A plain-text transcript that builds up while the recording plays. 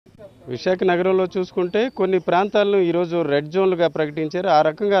విశాఖ నగరంలో చూసుకుంటే కొన్ని ప్రాంతాలను ఈరోజు రెడ్ జోన్లుగా ప్రకటించారు. ఆ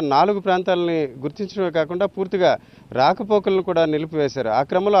రకంగా 4 ప్రాంతాలని గుర్తించడమే కాకుండా పూర్తిగా రాకపోకలను కూడా నిలిపివేశారు. ఆ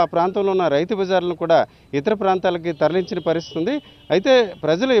క్రమంలో ఆ ప్రాంతంలో ఉన్న రైతు బజార్లను కూడా ఇతర ప్రాంతాలకి తరలించిన పరిస్థితి ఉంది. అయితే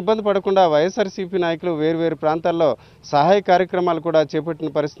ప్రజలు ఇబ్బంది పడకుండా వైఎస్ఆర్సీపీ నాయకులు వేర్వేరు ప్రాంతాల్లో సహాయ కార్యక్రమాలు కూడా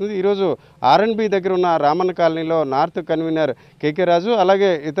చేపట్టిన పరిస్థితి. ఈరోజు ఆర్ఎన్బి దగ్గర ఉన్న రామన్న కాలనీలో నార్త్ కన్వీనర్ కేకే రాజు,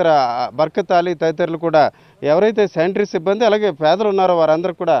 అలాగే ఇతర బర్కత్ అలీ తదితరులు కూడా ఎవరైతే శానిటరీ సిబ్బంది అలాగే పేదలు ఉన్నారో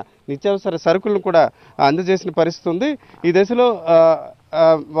వారందరూ కూడా నిత్యావసర సరుకులను కూడా అందజేసిన పరిస్థితి ఉంది. ఈ దశలో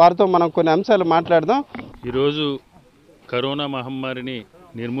వారితో మనం కొన్ని అంశాలు మాట్లాడదాం. ఈరోజు కరోనా మహమ్మారిని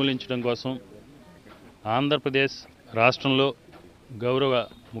నిర్మూలించడం కోసం ఆంధ్రప్రదేశ్ రాష్ట్రంలో గౌరవ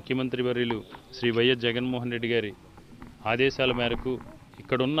ముఖ్యమంత్రి వర్యులు శ్రీ వైఎస్ జగన్మోహన్ రెడ్డి గారి ఆదేశాల మేరకు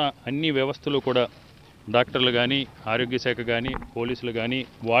ఇక్కడున్న అన్ని వ్యవస్థలు కూడా డాక్టర్లు కానీ, ఆరోగ్య శాఖ కానీ, పోలీసులు కానీ,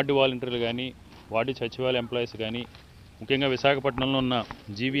 వార్డు వాలంటీర్లు కానీ, వార్డు సచివాలయ ఎంప్లాయీస్ కానీ, ముఖ్యంగా విశాఖపట్నంలో ఉన్న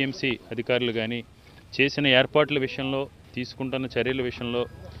జీవీఎంసీ అధికారులు కానీ చేసిన ఏర్పాట్ల విషయంలో, తీసుకుంటున్న చర్యల విషయంలో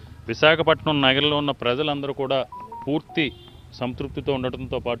విశాఖపట్నం నగరంలో ఉన్న ప్రజలందరూ కూడా పూర్తి సంతృప్తితో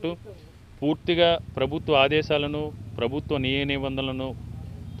ఉండటంతో పాటు పూర్తిగా ప్రభుత్వ ఆదేశాలను, ప్రభుత్వ నిబంధనలను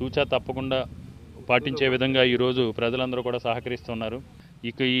తూచా తప్పకుండా పాటించే విధంగా ఈరోజు ప్రజలందరూ కూడా సహకరిస్తున్నారు.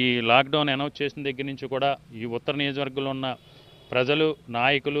 ఇక ఈ లాక్డౌన్ అనౌన్స్ చేసిన దగ్గర నుంచి కూడా ఈ ఉత్తర నియోజకవర్గంలో ఉన్న ప్రజలు,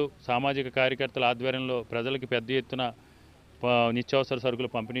 నాయకులు, సామాజిక కార్యకర్తల ఆధ్వర్యంలో ప్రజలకు పెద్ద ఎత్తున నిత్యావసర సరుకులు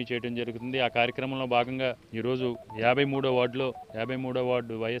పంపిణీ చేయడం జరుగుతుంది. ఆ కార్యక్రమంలో భాగంగా ఈరోజు 53వ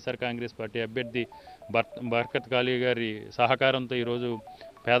వార్డు వైఎస్ఆర్ కాంగ్రెస్ పార్టీ అభ్యర్థి బర్కత్ అలీ గారి సహకారంతో ఈరోజు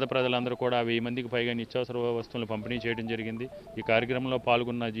పేద ప్రజలందరూ కూడా 1000 మందికి పైగా నిత్యావసర వస్తువులు పంపిణీ చేయడం జరిగింది. ఈ కార్యక్రమంలో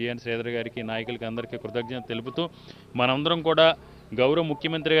పాల్గొన్న జిఎన్ శ్రీధర్ గారికి, నాయకులకి అందరికీ కృతజ్ఞత తెలుపుతూ మనందరం కూడా గౌరవ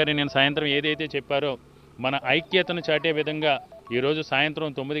ముఖ్యమంత్రి గారి నేను సాయంత్రం ఏదైతే చెప్పారో మన ఐక్యతను చాటే విధంగా ఈరోజు సాయంత్రం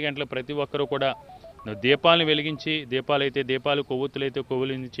 9 గంటల ప్రతి ఒక్కరూ కూడా దీపాలను వెలిగించి, దీపాలు, కొవ్వొత్తులైతే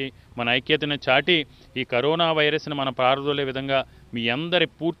కొవ్వులించి మన ఐక్యతను చాటి ఈ కరోనా వైరస్ని మనం పారదోలే విధంగా మీ అందరి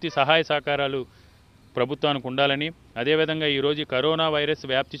పూర్తి సహాయ సహకారాలు ప్రభుత్వానికి ఉండాలని, అదేవిధంగా ఈరోజు కరోనా వైరస్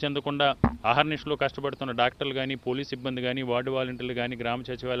వ్యాప్తి చెందకుండా ఆహర్నిశలో కష్టపడుతున్న డాక్టర్లు కానీ, పోలీస్ సిబ్బంది కానీ, వార్డు వాలంటీర్లు కానీ, గ్రామ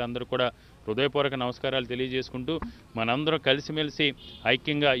సచివాలయాలు అందరూ కూడా హృదయపూర్వక నమస్కారాలు తెలియజేసుకుంటూ మనందరం కలిసిమెలిసి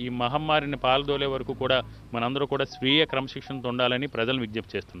ఐక్యంగా ఈ మహమ్మారిని పారదోలే వరకు కూడా మనందరూ కూడా స్వీయ క్రమశిక్షణతో ఉండాలని ప్రజలను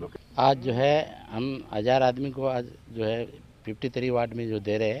విజ్ఞప్తి చేస్తున్నాం. आज जो है हम 1000 आदमी को आज जो है 53 वार्ड में जो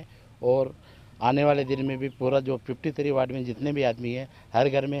दे रहे हैं और आने वाले दिन में भी पूरा जो 53 वार्ड में जितने भी आदमी हैं हर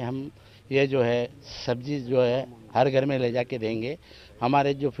घर में हम ये जो है सब्जी जो है हर घर में ले जाके देंगे। हमारे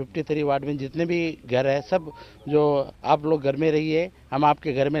जो 53 वार्ड में जितने भी घर है सब जो आप लोग घर में रहिए, हम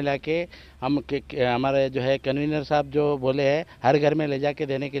आपके घर में लाके हम हमारे जो है कन्वीनर साहब जो बोले हैं हर घर में ले जाके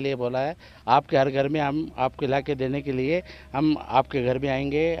देने के लिए बोला है। आपके हर घर में हम आपके लाके देने के लिए हम आपके घर में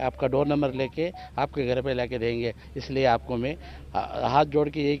आएंगे, आपका डोर नंबर लेके आपके घर पे लाके देंगे। इसलिए आपको मैं हाथ जोड़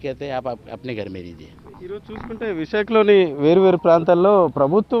के यही कहते हैं आप अपने घर में दीजिए। ఈరోజు చూసుకుంటే విశాఖలోని వేరువేరు ప్రాంతాల్లో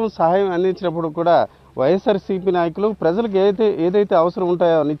ప్రభుత్వం సహాయం అందించినప్పుడు కూడా వైఎస్ఆర్సీపీ నాయకులు ప్రజలకు ఏదైతే అవసరం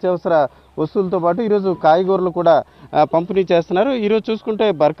ఉంటాయో నిత్యావసర వస్తువులతో పాటు ఈరోజు కాయగూరలు కూడా పంపిణీ చేస్తున్నారు. ఈరోజు చూసుకుంటే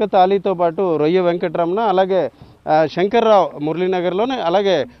బర్కత్ అలీతో పాటు రొయ్య వెంకటరమణ, అలాగే శంకర్రావు మురళీనగర్లోనే,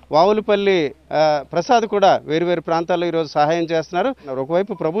 అలాగే వావులపల్లి ప్రసాద్ కూడా వేరువేరు ప్రాంతాల్లో ఈరోజు సహాయం చేస్తున్నారు.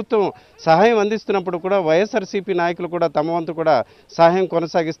 ఒకవైపు ప్రభుత్వం సహాయం అందిస్తున్నప్పుడు కూడా వైఎస్ఆర్సీపీ నాయకులు కూడా తమ వంతు కూడా సహాయం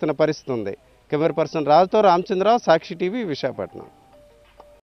కొనసాగిస్తున్న పరిస్థితి ఉంది. కెమెరా పర్సన్ రాజుతో రామచంద్రరావు, సాక్షి టీవీ, విశాఖపట్నం.